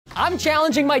I'm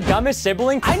challenging my dumbest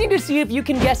sibling. I need to see if you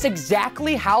can guess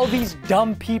exactly how these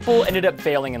dumb people ended up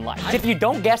failing in life. If you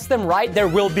don't guess them right, there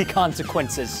will be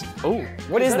consequences. Oh,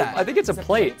 what is that? I think it's a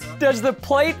plate. Does the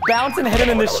plate bounce and hit him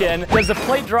in the shin? Does the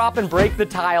plate drop and break the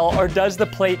tile? Or does the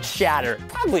plate shatter?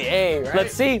 Probably A, right?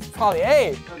 Let's see. Probably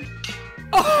A.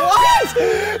 What?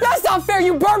 That's not fair.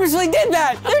 You purposely did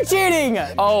that. You're cheating.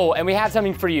 Oh, and we have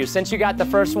something for you. Since you got the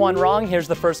first one wrong, here's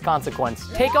the first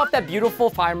consequence. Take off that beautiful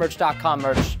firemerch.com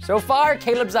merch. So far,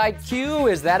 Caleb's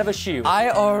IQ is that of a shoe. Why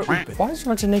is there a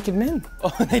bunch of naked men?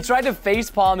 Oh, they tried to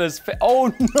facepalm his oh,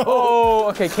 no. Oh,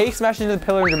 okay. Cake smashes into the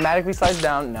pillar and dramatically slides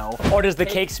down. No. Or does the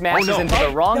cake smashes into the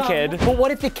wrong kid? But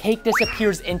what if the cake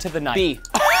disappears into the night? B.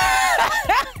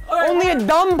 Only a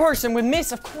dumb person would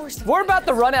miss, of course. We're about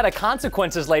to run out of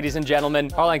consequences, ladies and gentlemen.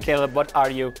 Hold on, Caleb, what are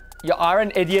you? You are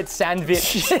an idiot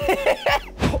sandwich.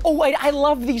 Oh, wait, I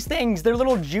love these things. They're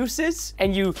little juices,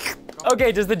 and you...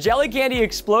 Okay, does the jelly candy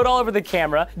explode all over the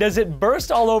camera? Does it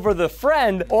burst all over the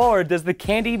friend? Or does the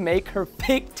candy make her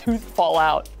fake tooth fall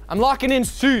out? I'm locking in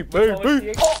C,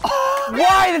 baby.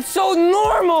 Why? That's so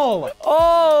normal.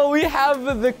 Oh, we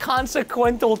have the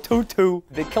consequential tutu.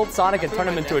 They killed Sonic and turned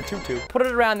him into a tutu. Put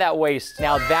it around that waist.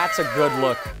 Now that's a good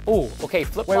look. Oh, okay,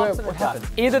 flip-flops. Wait, what happened?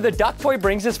 Either the duck toy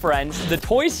brings his friends, the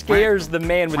toy scares the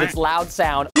man with its loud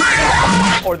sound,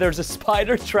 or there's a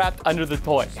spider trapped under the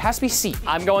toy. It has to be C.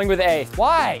 I'm going with A.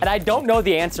 Why? And I don't know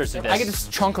the answers to this. I get to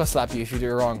chonka slap you if you do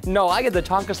it wrong. No, I get the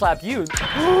tonka slap you.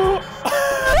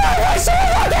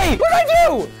 What did I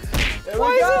do?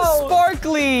 Why is it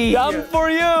sparkly? Dumb for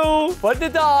you. Put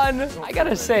it on. I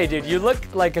gotta say, dude, you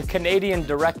look like a Canadian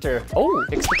director. Oh,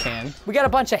 Fix the can. we got a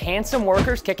bunch of handsome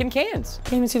workers kicking cans.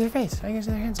 Can't even see their face. How you gonna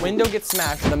see their hands? Window gets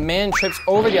smashed. The man trips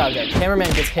over the object.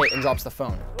 Cameraman gets hit and drops the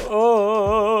phone.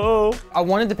 Oh. I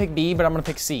wanted to pick B, but I'm gonna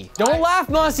pick C. Don't laugh,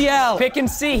 Marciel. Picking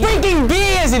C. Freaking B,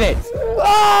 isn't it?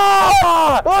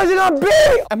 Oh! Why is it not B?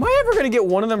 Am I ever gonna get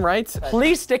one of them right?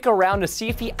 Please stick around to see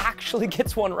if he actually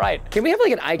gets one right. Can we have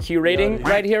like an IQ rating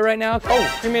right here, right now?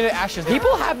 Oh, we made it ashes.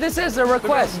 People have this as a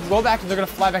request. Go back and they're gonna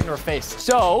fly back into her face.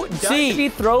 So, does she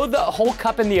throw the whole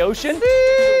cup in the ocean?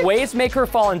 Waves make her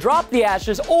fall and drop the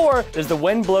ashes, or does the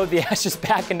wind blow the ashes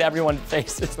back into everyone's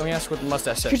faces? Let me ask what the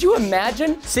mustache says. Could you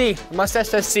imagine? C. The mustache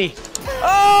says C.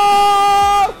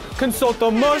 Oh! Consult the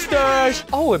mustache.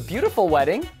 Oh, a beautiful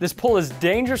wedding. This pool is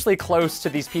dangerously close to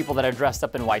these people that are dressed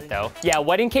up in white, though. Yeah,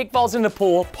 wedding cake falls in the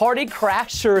pool, party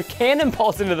crasher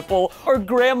cannonballs into the pool, or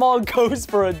grandma goes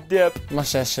for a dip.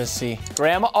 Mustache says C.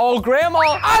 Grandma, oh, grandma.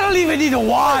 I don't even need to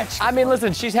watch. I mean,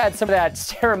 listen, she's had some of that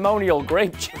ceremonial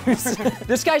grape juice.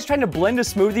 This guy's trying to blend a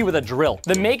smoothie with a drill.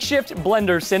 The makeshift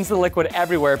blender sends the liquid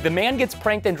everywhere. If the man gets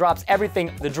pranked and drops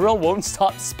everything, the drill won't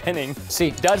stop spinning.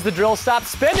 C. Does the drill stop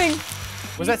spinning?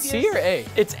 Was that C or A?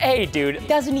 It's A, dude. It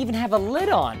doesn't even have a lid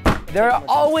on. There are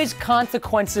always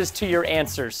consequences to your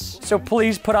answers. So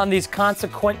please put on these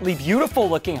consequently beautiful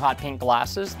looking hot pink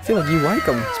glasses. I feel like you like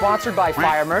them. Sponsored by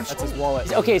Fire Merch. That's his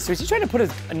wallet. Okay, so is he trying to put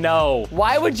his, no.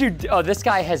 Why would you, oh, this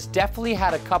guy has definitely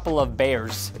had a couple of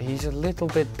bears. He's a little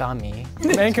bit dummy.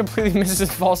 The man completely misses and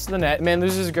falls to the net. Man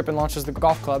loses his grip and launches the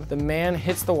golf club. The man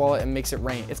hits the wallet and makes it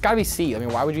rain. It's gotta be C. I mean,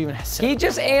 why would you even say He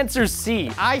just answers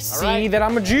C. I see that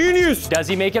I'm a genius. Does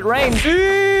he make it rain?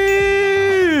 C.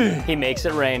 He makes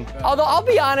it rain. Although I'll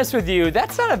be honest with you,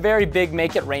 that's not a very big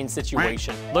make it rain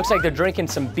situation. Looks like they're drinking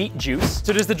some beet juice.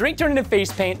 So does the drink turn into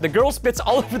face paint? The girl spits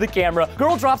all over the camera.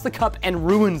 Girl drops the cup and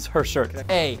ruins her shirt.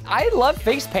 A. I love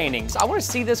face paintings. I want to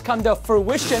see this come to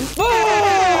fruition.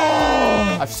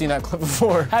 Oh! I've seen that clip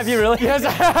before. Have you really? Yes,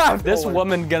 I have. This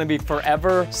woman gonna be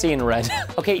forever seeing red.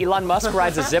 Okay, Elon Musk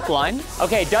rides a zip line.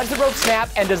 Okay, does the rope snap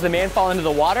and does the man fall into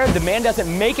the water? The man doesn't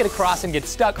make it across and gets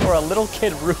stuck, or a little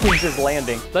kid ruins his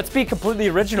landing. Let's be completely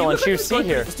original and choose C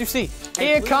here. Let's do C.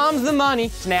 Here comes the money.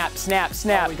 Snap, snap,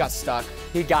 snap. Oh, we got stuck.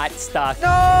 He got stuck. No!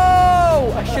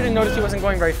 I should have noticed he wasn't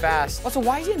going very fast. Also,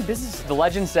 why is he in business? The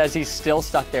legend says he's still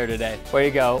stuck there today. Where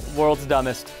you go, world's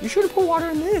dumbest. You should have put water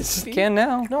in this. Can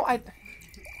now. No,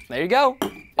 There you go.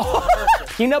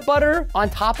 Peanut butter on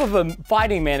top of a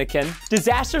fighting mannequin.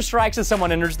 Disaster strikes as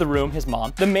someone enters the room, his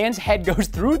mom. The man's head goes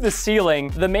through the ceiling.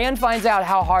 The man finds out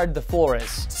how hard the floor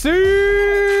is. C!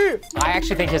 I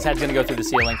actually think his head's gonna go through the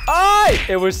ceiling. Aye!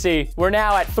 It was C. We're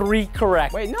now at 3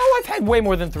 correct. Wait, no, I've had way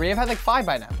more than 3. I've had like 5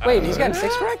 by now. Wait, he's gotten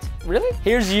 6 correct? Really?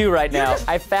 Here's you right now.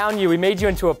 I found you. We made you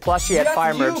into a plushie at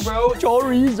Fire Merch. bro.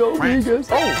 Chorizo, niggas.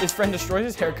 Oh, his friend destroys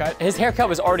his haircut. His haircut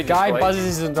was already destroyed. Guy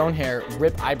buzzes his own hair,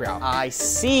 rip eyebrow. I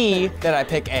see that I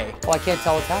pick A. Oh, I can't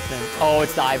tell what's happening. Oh,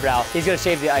 it's the eyebrow. He's gonna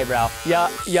shave the eyebrow. Yeah,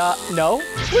 no?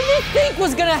 What do you think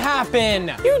was gonna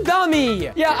happen? You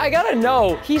dummy! Yeah, I gotta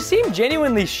know. He seemed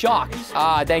genuinely shocked.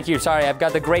 Thank you. Sorry, I've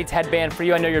got the great headband for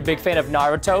you. I know you're a big fan of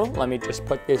Naruto. Let me just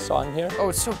put this on here. Oh,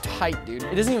 it's so tight, dude.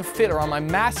 It doesn't even fit around my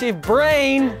massive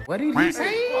brain. What did he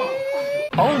say?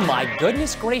 Oh my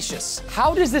goodness gracious.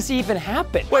 How does this even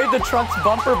happen? Wait, the truck's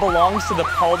bumper belongs to the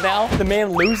pole now? The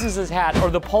man loses his hat, or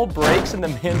the pole breaks and the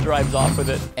man drives off with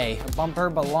it? A. The bumper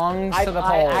belongs to the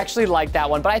pole. I actually like that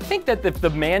one, but I think that if the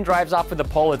man drives off with the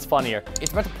pole, it's funnier.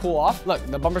 It's about to pull off. Look,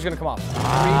 the bumper's gonna come off.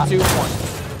 3, 2,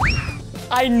 1.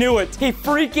 I knew it. He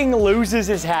freaking loses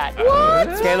his hat.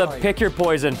 What? Caleb, pick your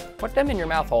poison. Put them in your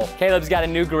mouth hole. Caleb's got a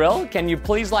new grill. Can you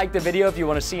please like the video if you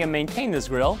want to see him maintain this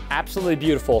grill? Absolutely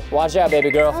beautiful. Watch out,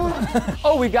 baby girl.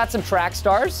 Oh, we've got some track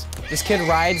stars. This kid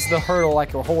rides the hurdle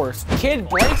like a horse. Kid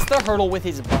breaks the hurdle with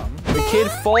his bum. The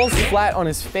kid falls flat on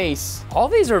his face. All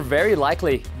these are very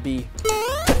likely B.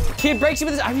 Kid breaks it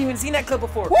with his, I haven't even seen that clip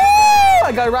before. Woo!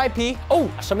 I got it right, P.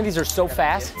 Oh, some of these are so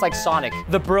fast. It's like Sonic.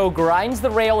 The bro grinds the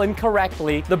rail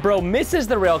incorrectly. The bro misses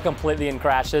the rail completely and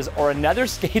crashes, or another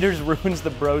skater ruins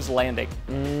the bro's landing.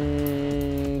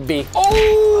 B.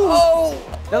 Oh!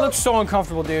 That looks so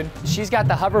uncomfortable, dude. She's got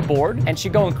the hoverboard, and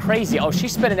she's going crazy. Oh,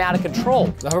 she's spinning out of control.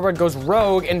 The hoverboard goes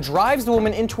rogue and drives the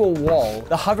woman into a wall.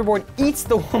 The hoverboard eats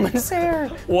the woman's hair.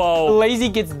 Whoa. The lazy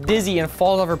gets dizzy and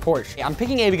falls off her Porsche. Yeah, I'm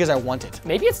picking A because I want it.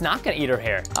 Maybe it's not gonna eat her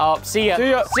hair. Oh, see ya.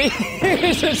 See ya. See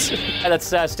ya.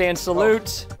 Let's stand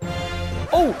salute.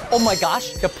 Oh my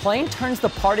gosh, the plane turns the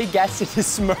party guests into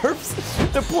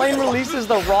Smurfs. The plane releases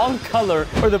the wrong color,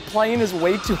 or the plane is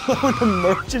way too low and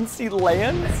emergency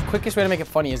lands. Quickest way to make it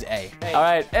funny is A. All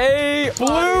right, A,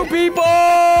 Blue people!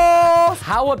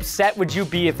 How upset would you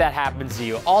be if that happens to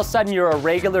you? All of a sudden, you're a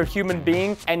regular human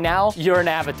being, and now you're an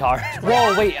avatar.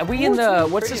 Whoa, wait, are we in the,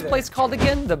 what's this place called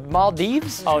again? The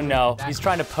Maldives? Oh no, he's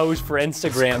trying to pose for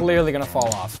Instagram. It's clearly gonna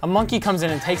fall off. A monkey comes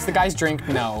in and takes the guy's drink.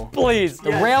 No. Please.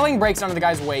 The railing breaks under the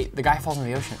guy's weight. The guy falls in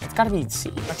the ocean. It's gotta be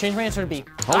C. I'll change my answer to B.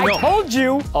 Oh, no. I told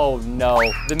you. Oh no.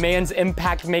 The man's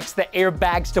impact makes the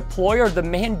airbags deploy, or the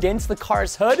man dents the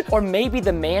car's hood, or maybe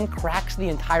the man cracks the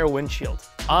entire windshield.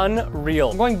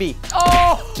 Unreal. I'm going B.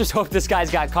 Oh! Just hope this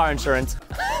guy's got car insurance.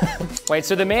 Wait,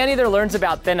 so the man either learns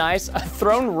about thin ice, a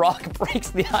thrown rock breaks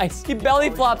the ice, he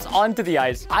belly flops onto the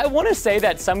ice. I want to say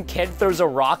that some kid throws a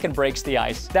rock and breaks the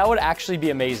ice. That would actually be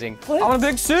amazing. I want a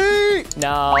big C!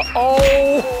 No.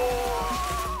 Oh!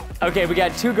 Okay, we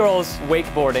got two girls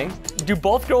wakeboarding. Do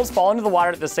both girls fall into the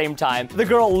water at the same time? The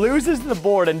girl loses the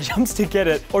board and jumps to get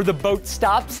it, or the boat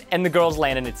stops and the girls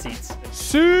land in its seats.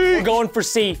 C! We're going for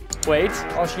C. Wait.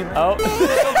 Oh, she... Oh.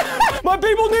 My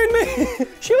people need me!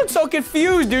 She looks so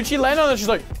confused, dude. She landed on it, she's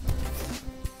like...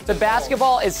 The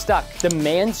basketball is stuck. The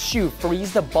man's shoe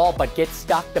frees the ball but gets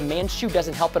stuck. The man's shoe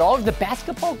doesn't help at all. The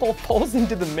basketball goal falls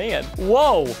into the man.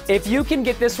 Whoa. If you can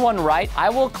get this one right, I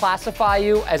will classify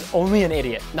you as only an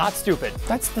idiot, not stupid.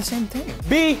 That's the same thing.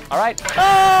 B. All right.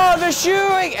 Oh, the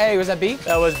shoeing. Hey, was that B?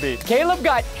 That was B. Caleb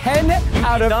got 10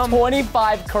 out of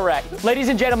 25 correct. Ladies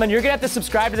and gentlemen, you're gonna have to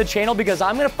subscribe to the channel because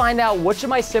I'm gonna find out which of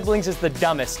my siblings is the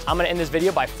dumbest. I'm gonna end this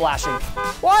video by flashing.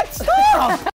 What?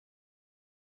 Stop!